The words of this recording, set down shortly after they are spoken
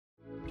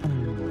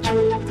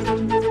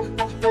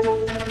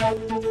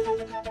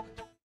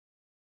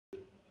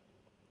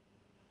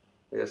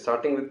we are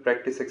starting with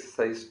practice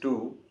exercise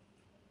 2.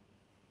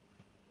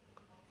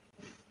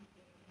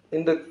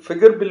 In the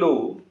figure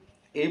below,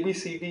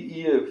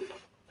 ABCDEF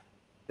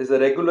is a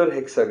regular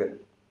hexagon,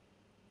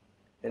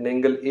 and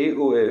angle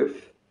AOF,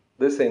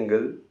 this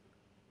angle,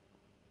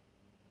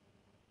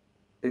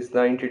 is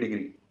 90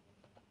 degree.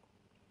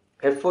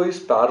 FO is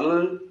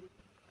parallel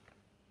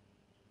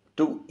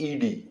to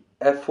ED.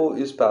 FO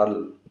is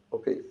parallel.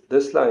 Okay,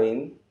 this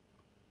line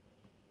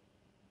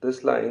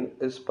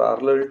is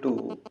parallel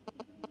to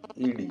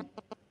ED.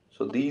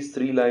 So these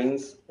three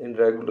lines in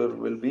regular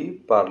will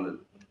be parallel.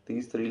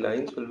 These three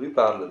lines will be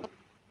parallel.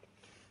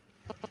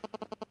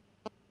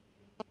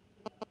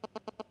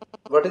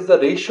 What is the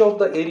ratio of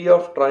the area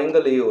of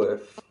triangle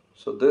AOF?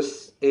 So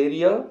this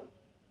area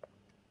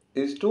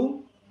is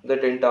to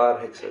that entire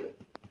hexagon.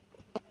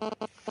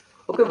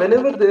 Okay,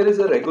 whenever there is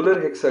a regular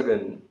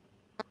hexagon,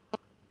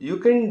 you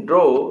can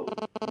draw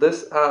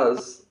this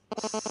as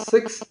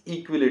 6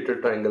 equilateral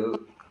triangle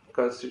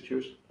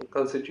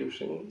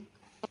constitution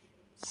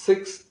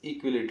 6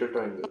 equilateral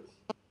triangles.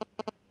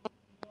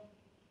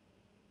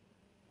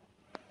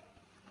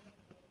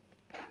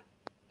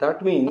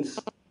 That means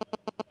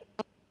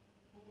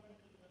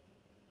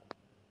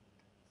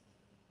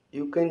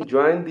you can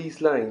join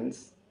these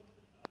lines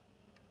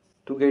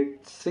to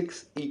get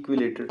 6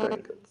 equilateral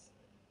triangles.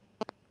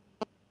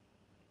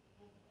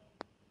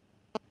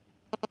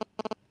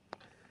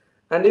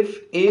 And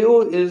if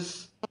AO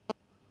is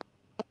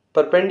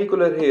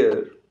perpendicular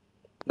here,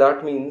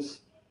 that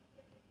means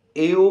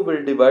AO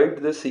will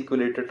divide this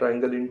equilateral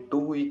triangle in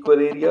 2 equal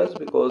areas,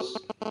 because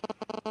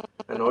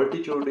an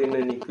altitude in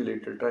an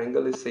equilateral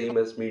triangle is same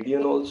as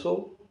median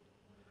also.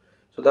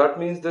 So that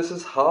means this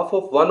is half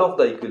of one of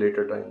the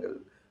equilateral triangle,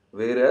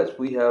 whereas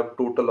we have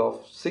total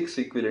of 6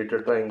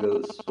 equilateral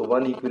triangles. So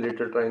one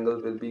equilateral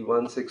triangle will be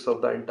 1/6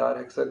 of the entire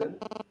hexagon,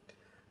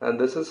 and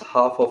this is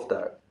half of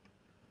that.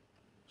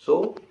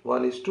 So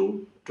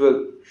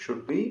 1:12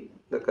 should be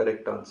the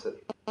correct answer.